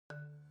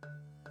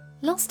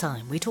Last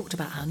time we talked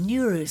about how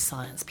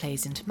neuroscience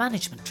plays into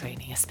management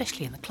training,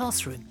 especially in the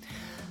classroom.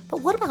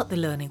 But what about the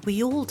learning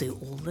we all do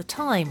all the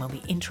time when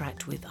we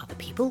interact with other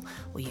people,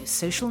 or use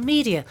social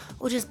media,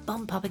 or just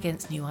bump up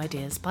against new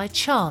ideas by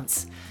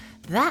chance?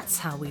 That's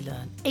how we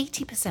learn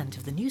 80%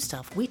 of the new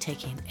stuff we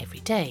take in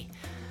every day.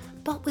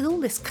 But with all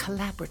this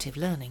collaborative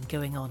learning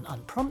going on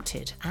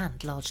unprompted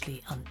and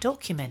largely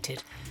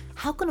undocumented,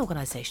 how can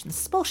organisations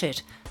spot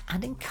it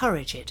and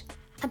encourage it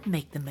and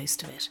make the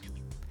most of it?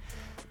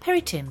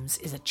 Perry Timms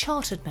is a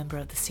chartered member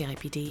of the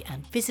CIPD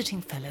and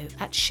visiting fellow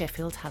at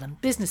Sheffield Hallam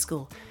Business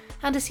School.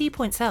 And as he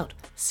points out,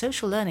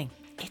 social learning,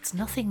 it's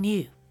nothing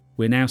new.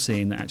 We're now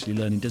seeing that actually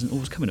learning doesn't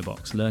always come in a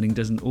box. Learning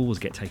doesn't always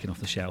get taken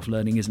off the shelf.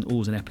 Learning isn't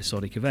always an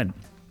episodic event.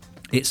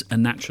 It's a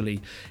naturally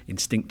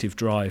instinctive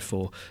drive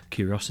for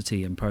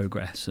curiosity and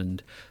progress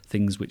and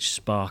things which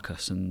spark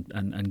us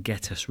and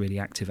get us really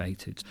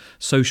activated.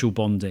 Social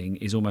bonding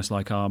is almost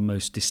like our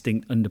most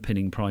distinct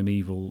underpinning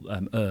primeval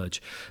urge.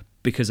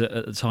 Because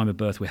at the time of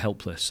birth we're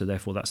helpless, so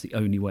therefore that's the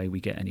only way we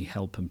get any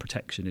help and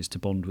protection is to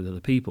bond with other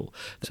people.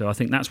 So I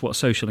think that's what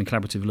social and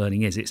collaborative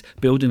learning is. It's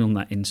building on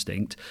that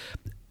instinct,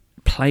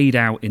 played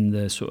out in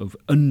the sort of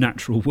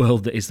unnatural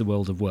world that is the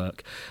world of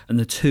work, and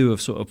the two have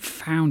sort of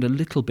found a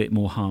little bit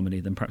more harmony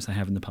than perhaps they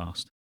have in the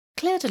past.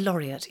 Claire de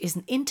Lauriat is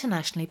an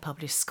internationally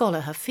published scholar.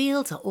 Her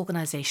fields are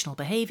organisational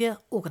behaviour,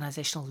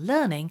 organisational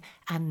learning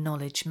and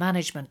knowledge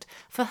management.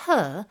 For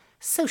her,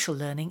 social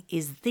learning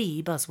is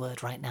the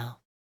buzzword right now.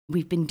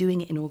 We've been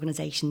doing it in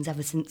organisations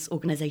ever since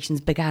organisations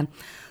began.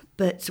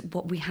 But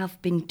what we have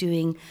been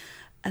doing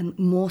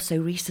more so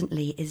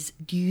recently is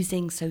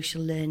using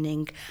social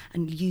learning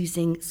and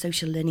using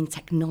social learning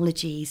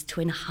technologies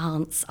to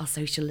enhance our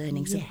social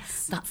learning. So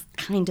Yes. that's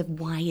kind of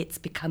why it's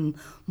become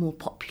more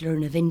popular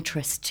and of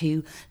interest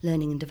to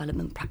learning and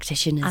development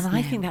practitioners. And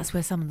I now. think that's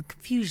where some of the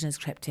confusion has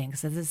crept in,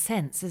 because there's a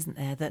sense, isn't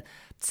there, that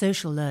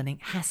social learning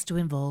has to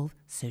involve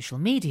social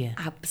media.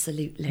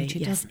 Absolutely, Which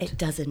it yes, doesn't. it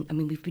doesn't. I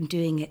mean, we've been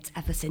doing it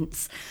ever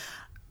since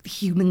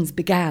humans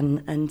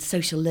began, and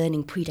social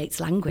learning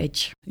predates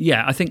language.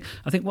 Yeah, I think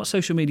what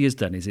social media has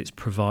done is it's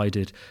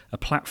provided a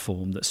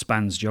platform that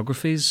spans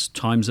geographies,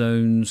 time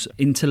zones,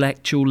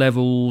 intellectual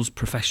levels,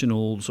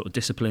 professional sort of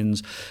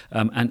disciplines,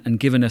 and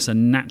given us a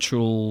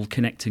natural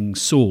connecting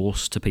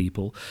source to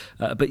people.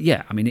 But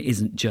yeah, I mean, it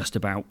isn't just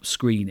about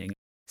screening.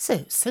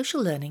 So,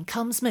 social learning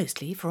comes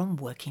mostly from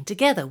working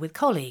together with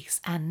colleagues,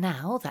 and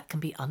now that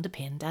can be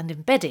underpinned and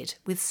embedded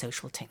with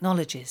social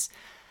technologies.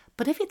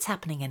 But if it's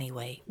happening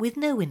anyway, with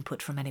no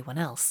input from anyone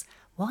else,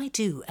 why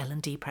do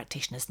L&D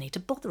practitioners need to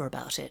bother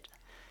about it?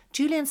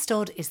 Julian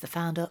Stodd is the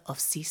founder of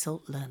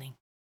Seasalt Learning.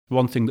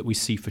 One thing that we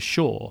see for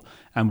sure,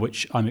 and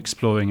which I'm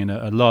exploring in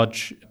a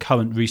large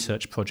current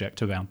research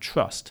project around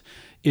trust,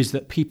 is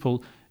that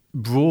people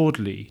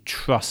broadly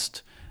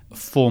trust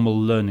formal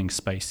learning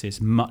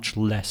spaces much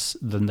less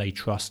than they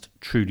trust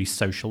truly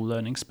social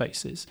learning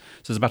spaces.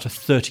 So there's about a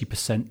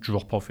 30%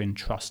 drop-off in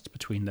trust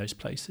between those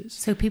places.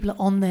 So people are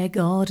on their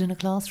guard in a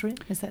classroom?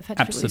 Is that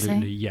effectively what you're saying?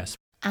 Absolutely, yes.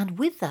 And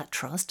with that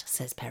trust,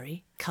 says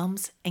Perry,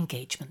 comes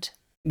engagement.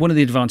 One of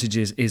the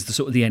advantages is the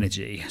sort of the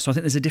energy. So I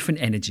think there's a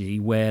different energy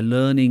where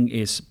learning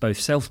is both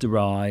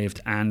self-derived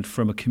and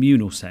from a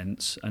communal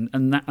sense,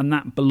 and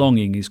that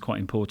belonging is quite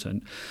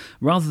important,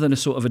 rather than a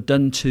sort of a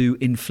done-to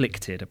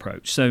inflicted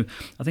approach. So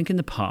I think in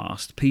the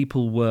past,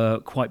 people were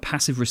quite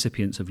passive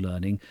recipients of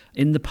learning.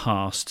 In the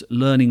past,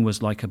 learning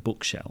was like a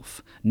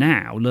bookshelf.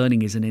 Now,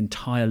 learning is an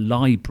entire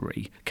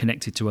library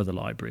connected to other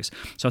libraries.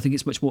 So I think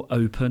it's much more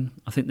open.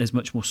 I think there's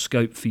much more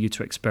scope for you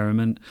to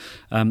experiment.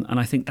 And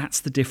I think that's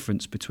the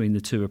difference between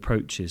the two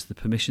approaches, the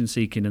permission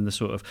seeking and the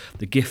sort of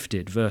the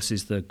gifted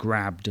versus the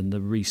grabbed and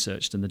the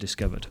researched and the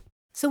discovered.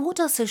 So what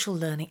does social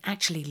learning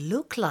actually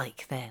look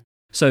like then?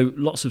 So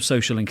lots of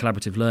social and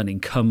collaborative learning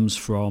comes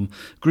from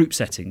group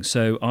settings.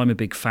 So I'm a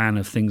big fan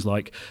of things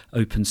like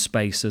open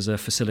space as a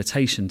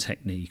facilitation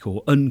technique,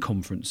 or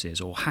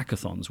unconferences or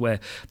hackathons where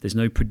there's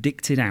no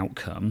predicted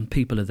outcome.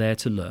 People are there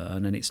to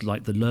learn, and it's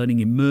like the learning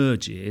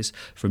emerges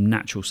from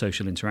natural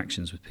social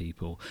interactions with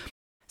people.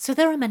 So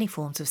there are many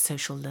forms of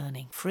social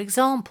learning. For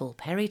example,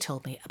 Perry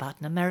told me about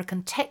an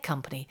American tech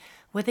company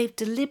where they've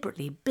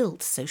deliberately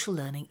built social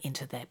learning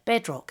into their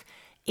bedrock.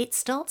 It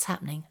starts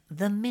happening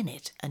the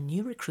minute a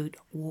new recruit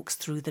walks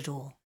through the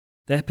door.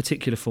 Their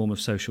particular form of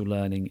social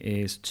learning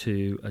is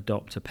to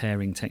adopt a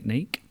pairing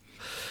technique.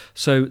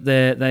 So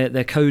they're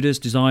coders,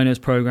 designers,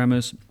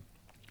 programmers.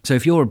 So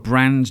if you're a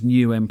brand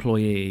new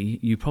employee,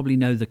 you probably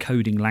know the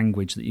coding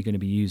language that you're going to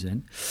be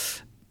using,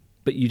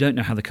 but you don't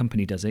know how the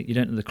company does it, you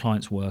don't know the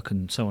client's work,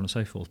 and so on and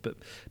so forth. But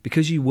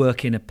because you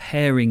work in a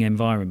pairing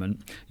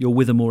environment, you're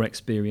with a more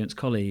experienced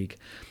colleague.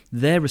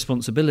 Their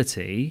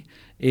responsibility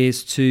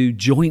is to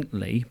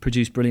jointly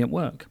produce brilliant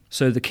work.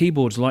 So the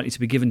keyboard's likely to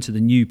be given to the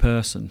new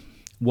person,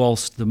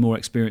 whilst the more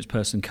experienced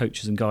person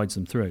coaches and guides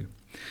them through.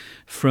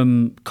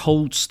 From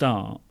cold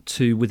start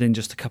to within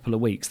just a couple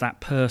of weeks, that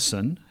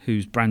person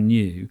who's brand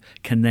new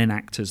can then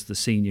act as the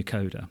senior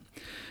coder.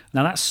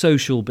 Now that's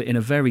social, but in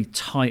a very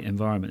tight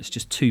environment. It's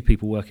just two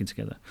people working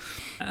together.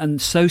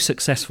 And so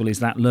successful is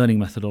that learning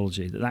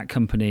methodology that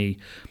company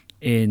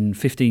in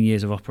 15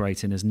 years of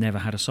operating has never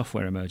had a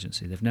software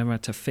emergency. They've never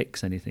had to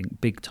fix anything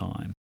big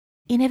time.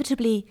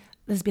 Inevitably,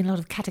 there's been a lot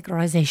of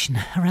categorisation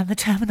around the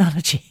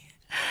terminology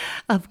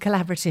of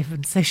collaborative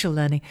and social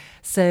learning.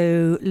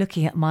 So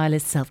looking at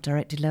Myla's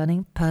self-directed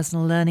learning,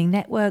 personal learning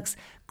networks,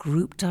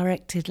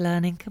 group-directed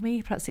learning, can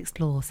we perhaps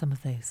explore some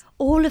of those?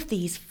 All of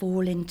these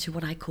fall into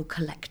what I call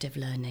collective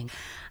learning.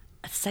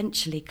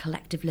 Essentially,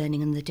 collective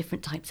learning and the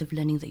different types of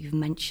learning that you've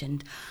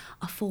mentioned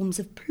are forms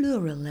of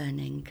plural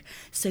learning.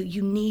 So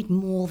you need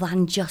more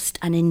than just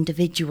an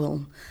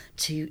individual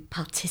to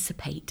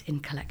participate in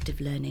collective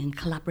learning, and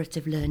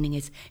collaborative learning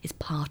is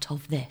part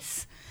of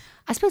this.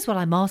 I suppose what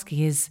I'm asking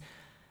is,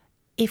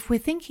 if we're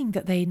thinking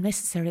that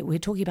we're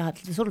talking about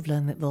the sort of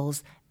learning that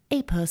involves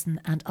a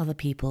person and other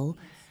people,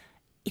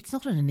 it's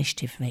not an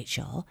initiative from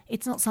HR.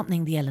 It's not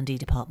something the L&D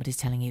department is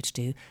telling you to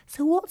do.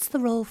 So what's the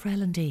role for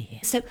L&D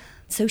here? So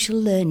social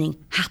learning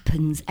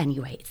happens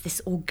anyway. It's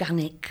this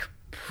organic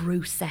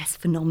process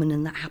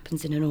phenomenon that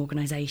happens in an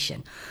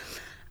organisation.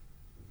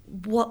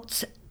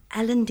 What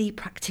L&D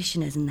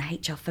practitioners and the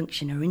HR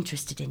function are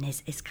interested in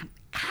is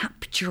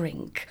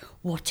capturing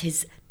what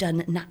is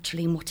done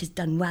naturally and what is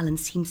done well and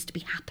seems to be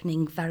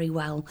happening very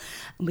well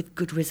with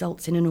good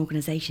results in an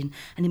organisation,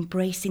 and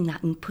embracing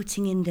that and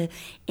putting in the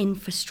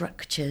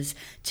infrastructures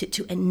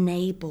to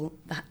enable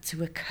that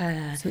to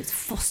occur. So it's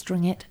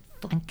fostering it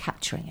and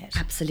capturing it.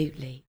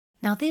 Absolutely.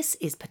 Now, this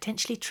is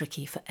potentially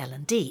tricky for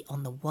L&D.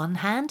 On the one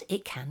hand,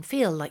 it can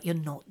feel like you're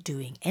not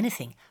doing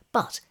anything.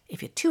 But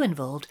if you're too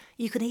involved,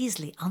 you can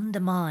easily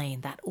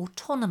undermine that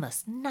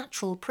autonomous,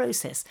 natural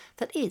process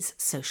that is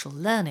social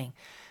learning.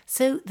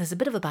 So there's a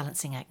bit of a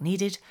balancing act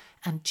needed,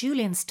 and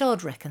Julian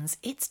Stodd reckons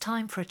it's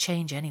time for a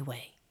change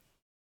anyway.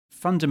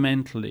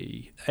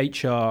 Fundamentally,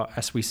 HR,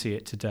 as we see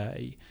it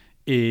today,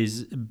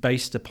 is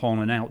based upon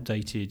an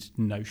outdated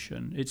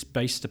notion. It's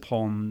based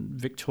upon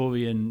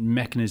Victorian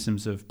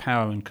mechanisms of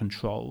power and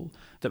control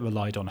that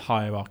relied on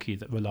hierarchy,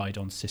 that relied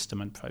on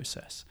system and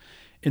process.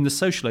 In the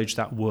social age,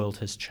 that world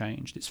has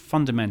changed. It's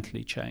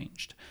fundamentally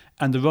changed.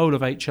 And the role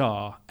of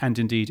HR, and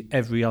indeed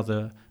every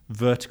other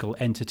vertical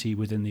entity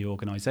within the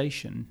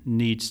organisation,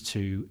 needs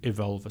to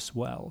evolve as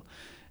well.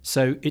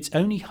 So it's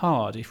only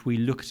hard if we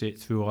look at it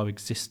through our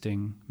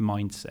existing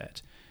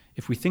mindset.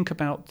 If we think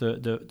about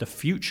the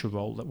future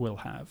role that we'll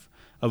have,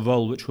 a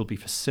role which will be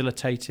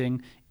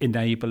facilitating,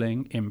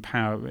 enabling,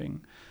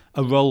 empowering,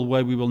 a role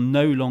where we will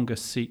no longer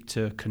seek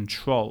to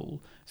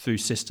control through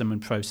system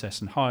and process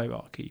and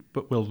hierarchy,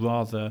 but will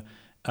rather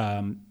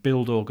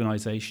build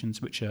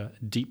organisations which are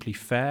deeply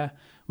fair,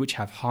 which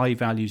have high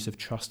values of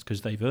trust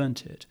because they've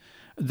earned it,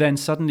 then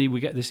suddenly we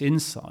get this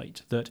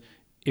insight that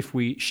if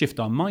we shift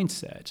our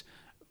mindset,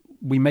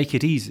 we make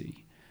it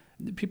easy.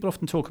 People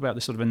often talk about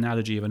this sort of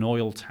analogy of an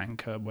oil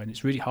tanker when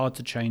it's really hard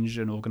to change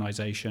an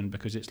organisation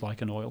because it's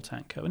like an oil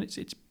tanker. And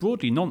it's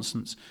broadly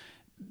nonsense,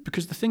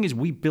 because the thing is,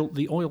 we built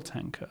the oil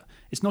tanker.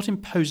 It's not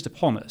imposed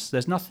upon us.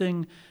 There's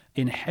nothing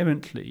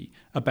inherently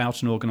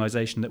about an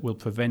organisation that will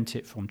prevent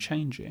it from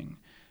changing,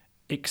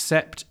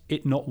 except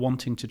it not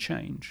wanting to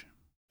change.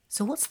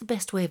 So what's the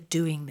best way of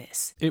doing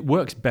this? It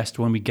works best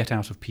when we get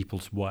out of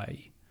people's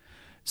way.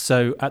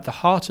 So at the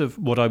heart of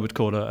what I would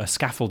call a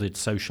scaffolded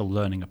social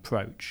learning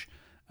approach.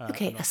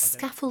 Okay, a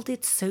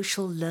scaffolded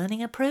social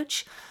learning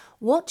approach.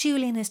 What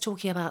Julian is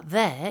talking about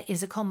there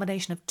is a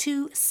combination of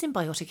two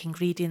symbiotic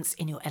ingredients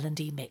in your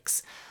L&D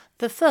mix.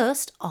 The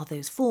first are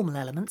those formal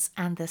elements,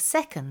 and the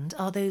second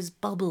are those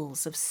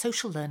bubbles of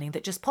social learning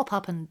that just pop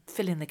up and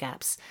fill in the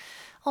gaps.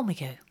 On we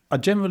go. I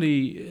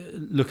generally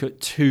look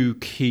at two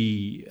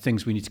key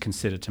things we need to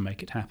consider to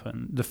make it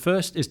happen. The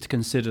first is to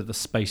consider the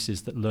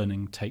spaces that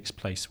learning takes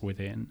place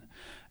within.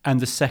 And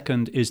the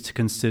second is to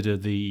consider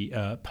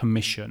the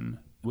permission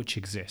which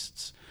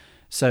exists.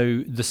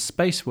 So the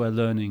space where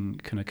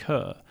learning can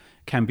occur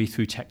can be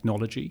through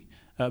technology,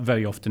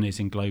 very often is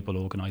in global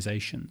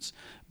organisations.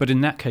 But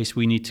in that case,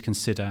 we need to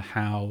consider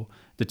how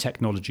the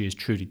technology is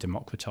truly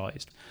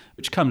democratised,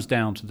 which comes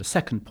down to the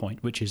second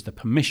point, which is the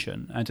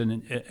permission.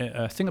 And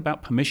a thing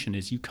about permission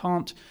is you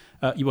can't,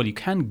 you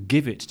can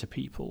give it to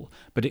people,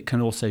 but it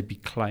can also be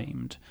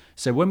claimed.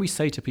 So when we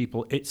say to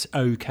people, it's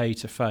okay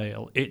to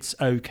fail, it's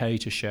okay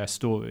to share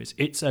stories,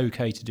 it's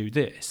okay to do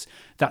this,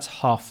 that's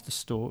half the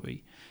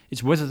story.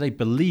 It's whether they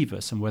believe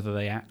us and whether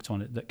they act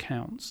on it that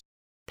counts.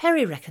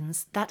 Perry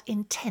reckons that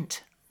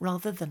intent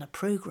rather than a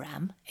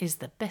programme is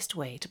the best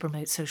way to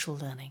promote social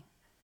learning.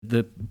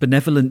 The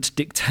benevolent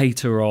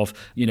dictator of,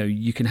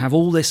 you can have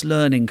all this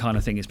learning kind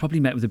of thing is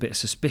probably met with a bit of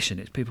suspicion.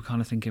 It's people kind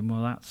of thinking,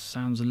 well, that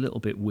sounds a little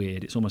bit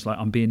weird. It's almost like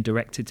I'm being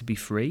directed to be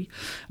free.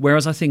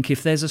 Whereas I think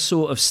if there's a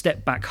sort of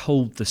step back,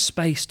 hold the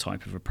space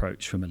type of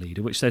approach from a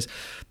leader, which says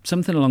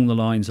something along the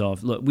lines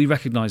of, look, we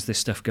recognise this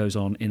stuff goes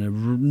on in a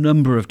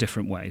number of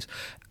different ways.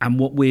 And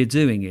what we're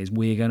doing is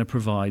we're going to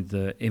provide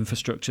the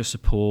infrastructure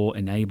support,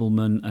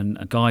 enablement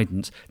and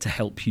guidance to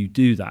help you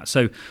do that.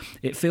 So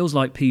it feels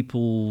like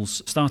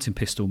people's starting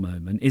pistol pivotal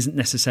moment isn't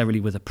necessarily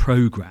with a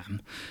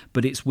programme,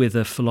 but it's with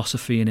a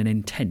philosophy and an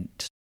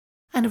intent.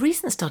 And a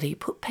recent study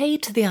put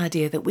paid to the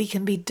idea that we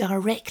can be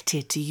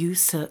directed to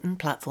use certain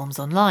platforms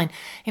online.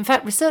 In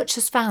fact,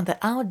 researchers found that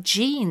our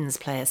genes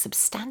play a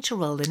substantial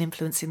role in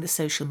influencing the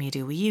social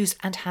media we use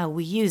and how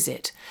we use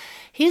it.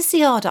 Here's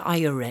Ziada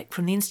Ayorek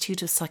from the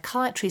Institute of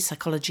Psychiatry,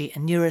 Psychology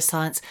and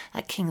Neuroscience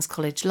at King's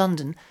College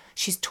London.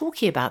 She's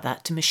talking about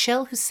that to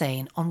Michelle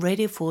Hussein on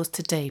Radio 4's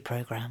Today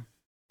programme.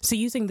 So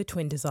using the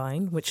twin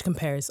design, which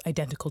compares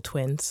identical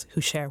twins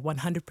who share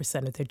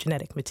 100% of their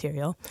genetic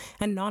material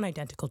and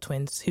non-identical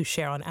twins who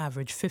share on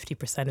average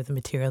 50% of the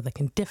material that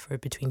can differ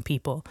between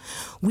people,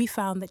 we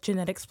found that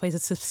genetics plays a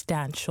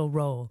substantial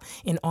role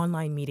in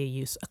online media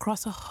use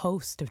across a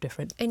host of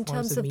different in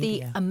forms terms of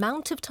media. the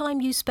amount of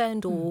time you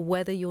spend, or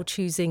whether you're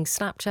choosing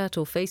Snapchat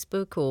or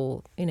Facebook,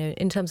 or,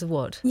 in terms of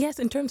what? Yes,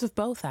 in terms of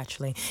both,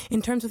 actually.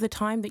 In terms of the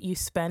time that you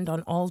spend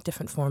on all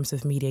different forms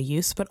of media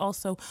use, but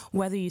also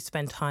whether you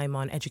spend time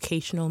on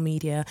educational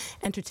media,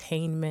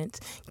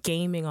 entertainment,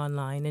 gaming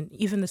online, and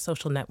even the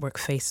social network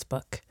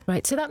Facebook.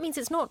 Right, so that means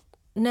it's not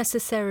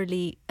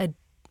necessarily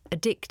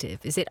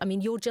addictive, is it? I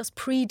mean, you're just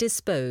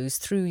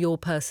predisposed through your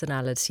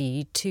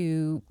personality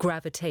to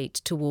gravitate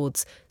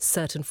towards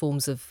certain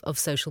forms of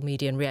social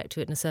media and react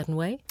to it in a certain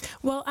way?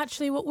 Well,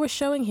 actually, what we're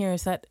showing here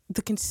is that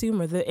the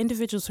consumer, the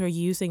individuals who are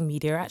using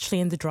media, are actually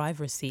in the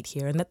driver's seat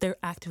here, and that they're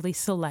actively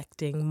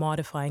selecting,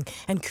 modifying,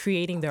 and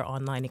creating their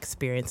online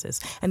experiences.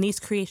 And these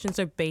creations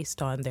are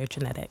based on their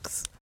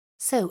genetics.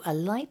 So a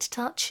light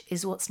touch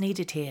is what's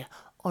needed here,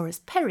 or as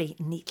Perry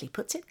neatly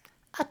puts it,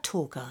 a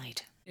tour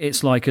guide.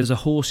 It's like as a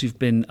horse you've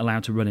been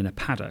allowed to run in a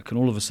paddock, and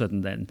all of a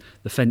sudden then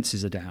the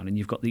fences are down and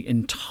you've got the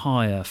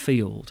entire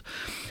field.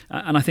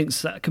 And I think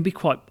that can be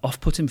quite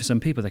off-putting for some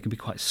people. They can be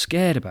quite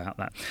scared about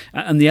that.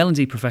 And the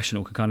L&D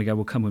professional can kind of go,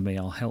 well, come with me,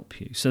 I'll help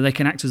you. So they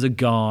can act as a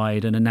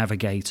guide and a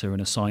navigator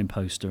and a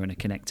signposter and a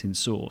connecting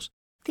source.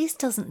 This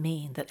doesn't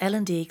mean that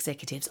L&D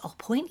executives are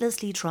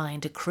pointlessly trying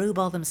to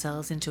crowbar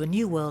themselves into a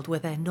new world where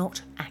they're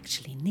not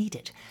actually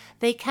needed.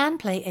 They can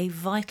play a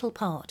vital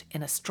part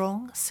in a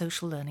strong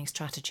social learning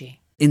strategy.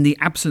 In the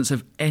absence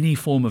of any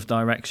form of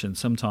direction,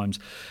 sometimes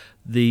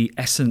the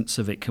essence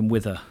of it can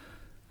wither.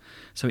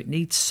 So it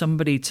needs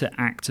somebody to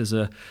act as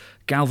a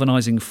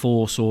galvanising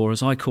force, or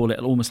as I call it,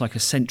 almost like a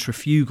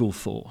centrifugal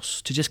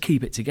force, to just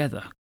keep it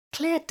together.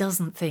 Claire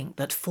doesn't think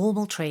that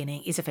formal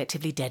training is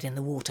effectively dead in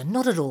the water,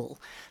 not at all.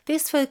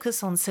 This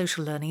focus on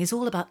social learning is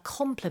all about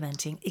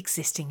complementing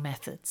existing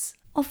methods.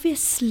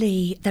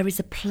 Obviously, there is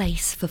a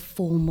place for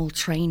formal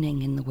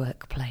training in the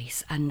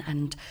workplace,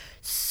 and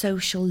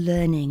social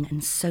learning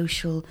and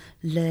social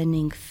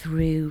learning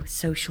through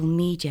social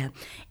media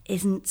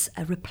isn't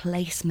a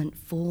replacement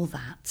for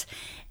that.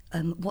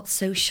 What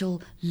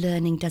social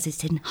learning does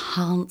is it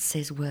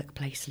enhances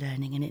workplace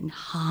learning, and it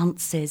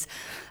enhances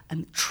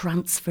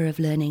transfer of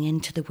learning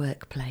into the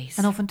workplace.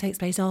 And often takes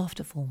place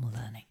after formal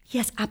learning.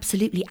 Yes,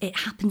 absolutely. It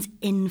happens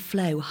in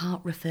flow.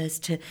 HEART refers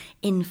to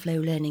inflow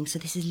learning. So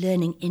this is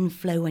learning in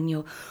flow when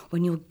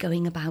you're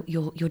going about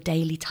your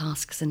daily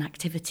tasks and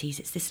activities.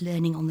 It's this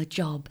learning on the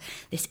job,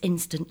 this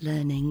instant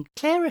learning.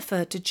 Claire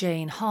referred to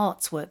Jane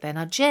Hart's work there.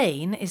 Now,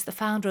 Jane is the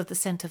founder of the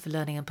Centre for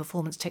Learning and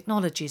Performance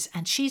Technologies,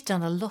 and she's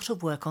done a lot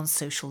of work on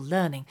social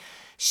learning.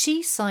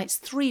 She cites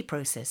 3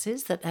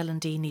 processes that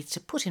L&D needs to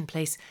put in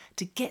place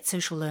to get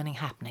social learning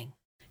happening.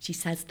 She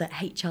says that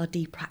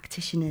HRD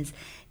practitioners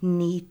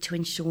need to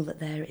ensure that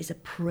there is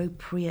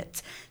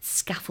appropriate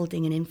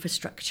scaffolding and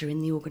infrastructure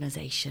in the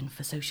organisation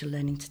for social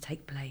learning to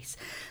take place,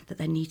 that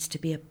there needs to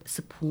be a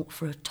support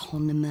for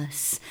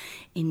autonomous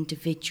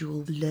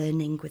individual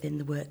learning within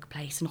the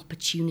workplace and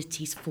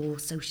opportunities for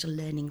social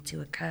learning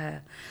to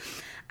occur.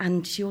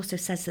 And she also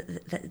says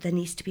that there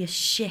needs to be a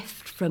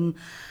shift from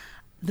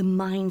the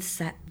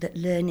mindset that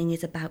learning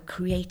is about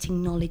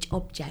creating knowledge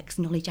objects,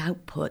 knowledge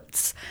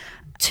outputs,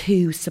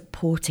 to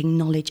supporting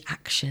knowledge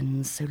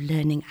actions, so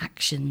learning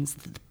actions,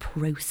 the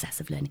process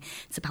of learning.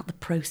 It's about the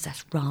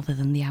process rather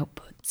than the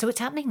output. So it's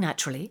happening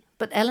naturally,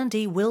 but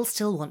L&D will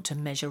still want to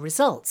measure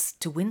results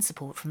to win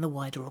support from the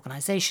wider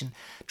organisation.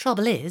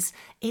 Trouble is,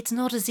 it's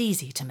not as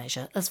easy to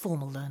measure as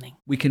formal learning.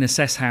 We can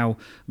assess how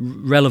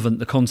relevant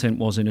the content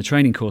was in a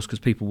training course because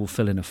people will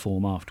fill in a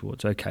form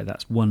afterwards. Okay,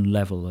 that's one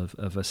level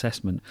of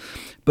assessment.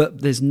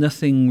 But there's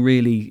nothing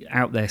really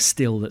out there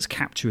still that's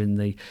capturing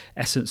the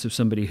essence of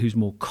somebody who's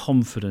more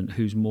confident,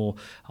 who's more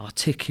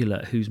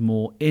articulate, who's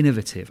more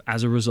innovative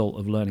as a result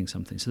of learning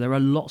something. So there are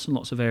lots and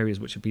lots of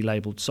areas which would be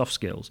labelled soft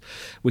skills,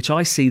 which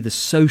I see the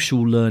social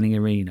learning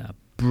arena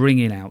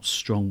bringing out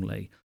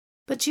strongly.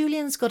 But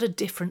Julian's got a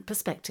different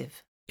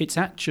perspective. It's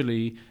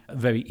actually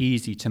very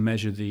easy to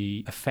measure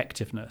the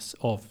effectiveness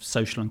of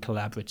social and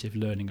collaborative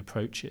learning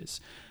approaches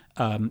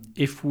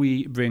if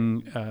we bring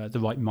the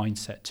right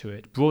mindset to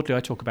it. Broadly, I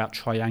talk about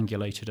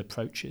triangulated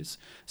approaches.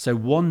 So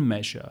one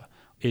measure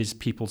is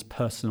people's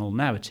personal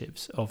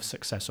narratives of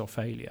success or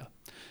failure.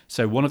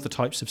 So one of the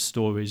types of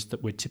stories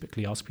that we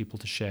typically ask people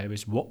to share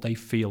is what they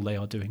feel they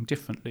are doing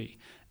differently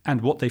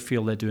and what they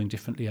feel they're doing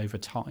differently over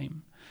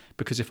time.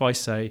 Because if I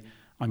say,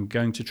 I'm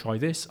going to try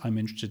this, I'm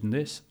interested in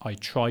this, I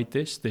tried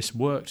this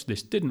worked,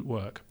 this didn't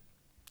work.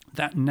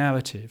 That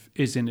narrative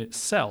is in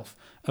itself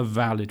a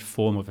valid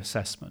form of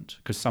assessment,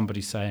 because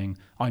somebody's saying,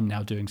 I'm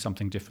now doing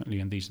something differently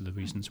and these are the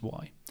reasons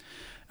why.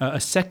 A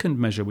second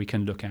measure we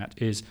can look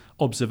at is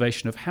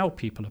observation of how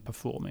people are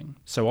performing.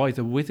 So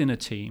either within a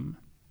team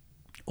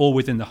or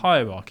within the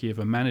hierarchy of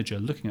a manager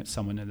looking at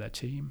someone in their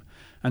team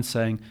and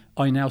saying,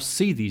 I now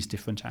see these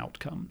different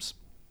outcomes.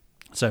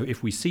 So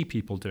if we see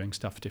people doing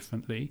stuff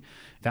differently,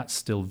 that's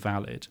still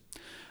valid.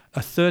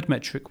 A third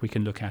metric we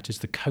can look at is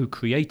the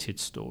co-created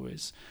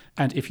stories.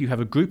 And if you have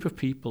a group of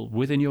people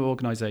within your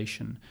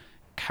organization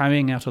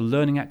carrying out a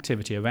learning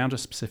activity around a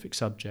specific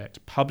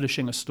subject,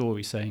 publishing a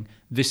story saying,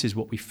 this is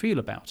what we feel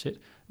about it,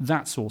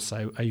 that's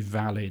also a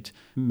valid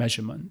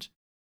measurement.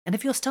 And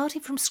if you're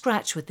starting from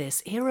scratch with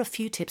this, here are a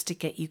few tips to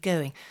get you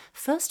going.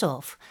 First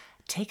off,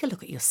 take a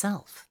look at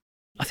yourself.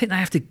 I think they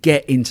have to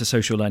get into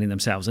social learning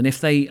themselves. And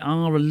if they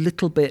are a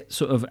little bit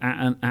sort of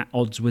at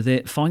odds with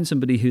it, find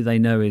somebody who they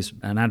know is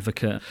an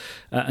advocate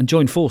and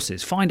join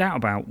forces. Find out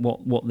about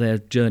what their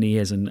journey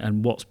is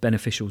and what's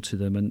beneficial to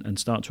them and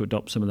start to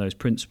adopt some of those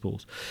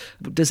principles.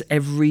 Does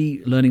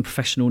every learning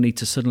professional need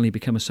to suddenly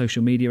become a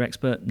social media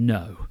expert?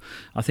 No.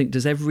 I think,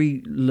 does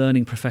every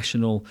learning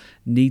professional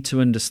need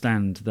to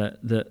understand that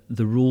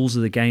the rules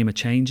of the game are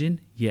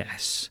changing?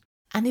 Yes.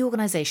 And the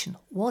organisation,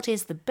 what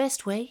is the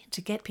best way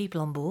to get people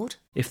on board?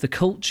 If the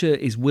culture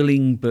is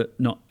willing but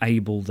not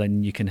able,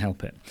 then you can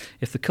help it.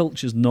 If the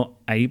culture's not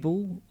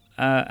able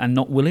and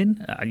not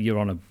willing, you're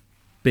on a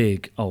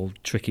big, old,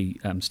 tricky,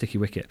 sticky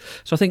wicket.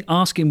 So I think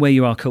asking where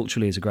you are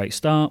culturally is a great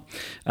start.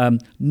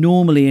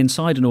 Normally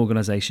inside an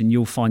organisation,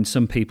 you'll find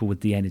some people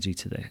with the energy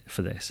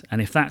for this.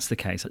 And if that's the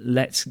case,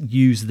 let's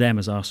use them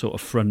as our sort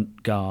of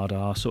front guard,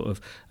 our sort of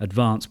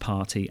advanced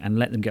party, and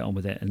let them get on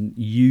with it and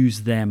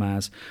use them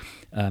as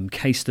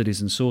case studies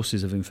and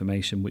sources of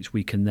information which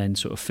we can then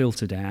sort of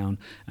filter down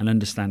and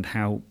understand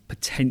how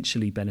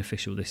potentially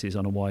beneficial this is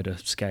on a wider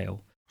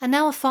scale. And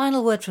now a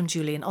final word from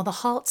Julian on the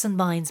Hearts and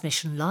Minds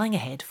mission lying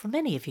ahead for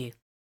many of you.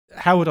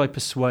 How would I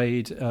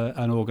persuade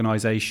an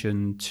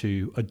organisation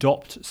to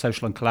adopt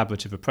social and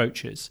collaborative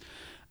approaches?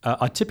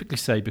 I typically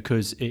say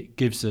because it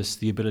gives us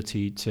the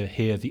ability to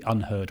hear the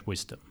unheard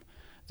wisdom,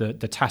 the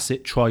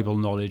tacit tribal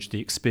knowledge,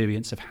 the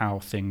experience of how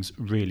things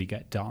really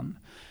get done.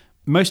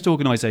 Most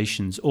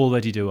organisations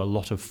already do a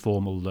lot of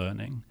formal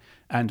learning,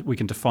 and we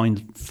can define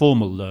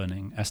formal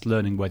learning as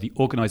learning where the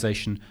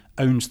organisation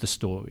owns the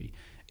story.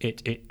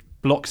 It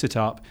blocks it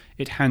up,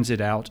 it hands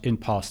it out in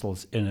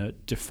parcels in a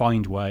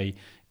defined way,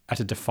 at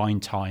a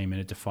defined time, in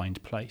a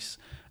defined place.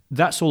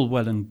 That's all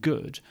well and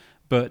good,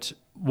 but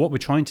what we're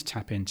trying to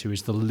tap into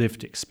is the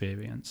lived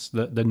experience,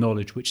 the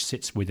knowledge which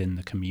sits within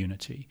the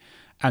community.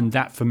 And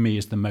that, for me,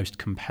 is the most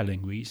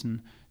compelling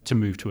reason to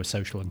move to a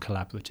social and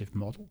collaborative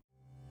model.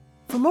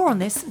 For more on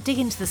this, dig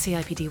into the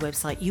CIPD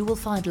website. You will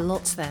find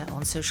lots there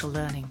on social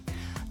learning.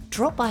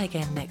 Drop by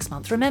again next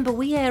month. Remember,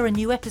 we air a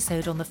new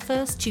episode on the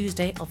first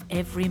Tuesday of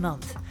every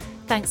month.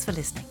 Thanks for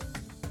listening.